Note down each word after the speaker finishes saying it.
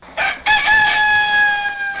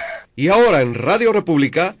Y ahora en Radio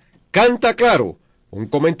República, Canta Claro, un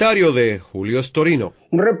comentario de Julio Estorino.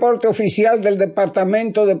 Un reporte oficial del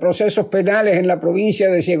Departamento de Procesos Penales en la provincia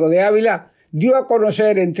de Ciego de Ávila dio a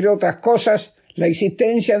conocer, entre otras cosas, la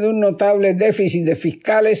existencia de un notable déficit de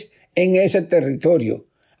fiscales en ese territorio,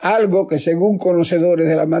 algo que, según conocedores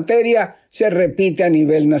de la materia, se repite a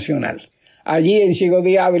nivel nacional. Allí en Ciego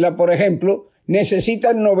de Ávila, por ejemplo,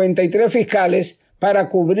 necesitan 93 fiscales para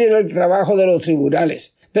cubrir el trabajo de los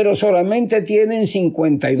tribunales, pero solamente tienen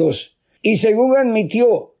 52. Y según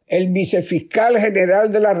admitió el vicefiscal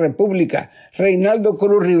general de la República, Reinaldo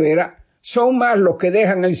Cruz Rivera, son más los que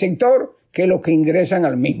dejan el sector que los que ingresan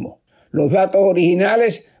al mismo. Los datos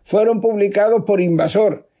originales fueron publicados por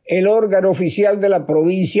Invasor, el órgano oficial de la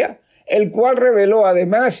provincia, el cual reveló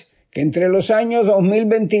además que entre los años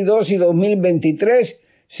 2022 y 2023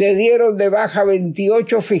 se dieron de baja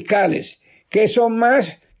 28 fiscales, que son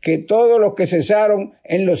más que todos los que cesaron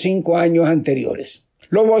en los 5 años anteriores.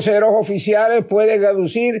 Los voceros oficiales pueden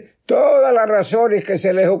aducir todas las razones que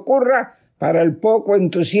se les ocurra para el poco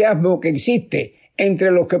entusiasmo que existe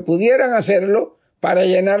entre los que pudieran hacerlo para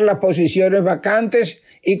llenar las posiciones vacantes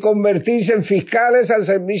y convertirse en fiscales al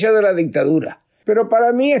servicio de la dictadura. Pero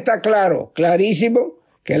para mí está claro, clarísimo,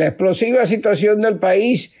 que la explosiva situación del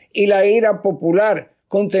país y la ira popular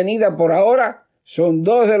contenida por ahora son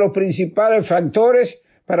dos de los principales factores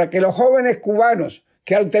para que los jóvenes cubanos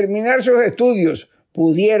que al terminar sus estudios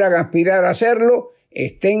pudieran aspirar a hacerlo,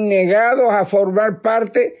 estén negados a formar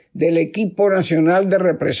parte del equipo nacional de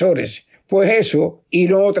represores. Pues eso, y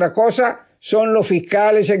no otra cosa, son los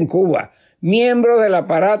fiscales en Cuba, miembros del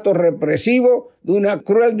aparato represivo de una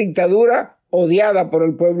cruel dictadura odiada por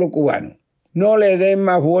el pueblo cubano. No le den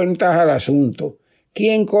más vueltas al asunto.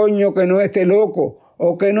 ¿Quién coño que no esté loco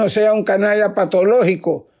o que no sea un canalla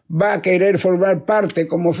patológico va a querer formar parte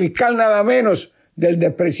como fiscal nada menos del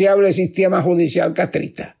despreciable sistema judicial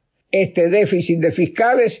castrista? Este déficit de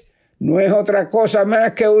fiscales no es otra cosa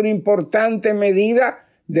más que una importante medida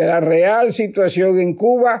de la real situación en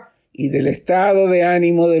Cuba y del estado de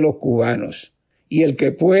ánimo de los cubanos. Y el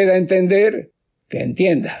que pueda entender, que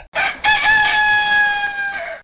entienda.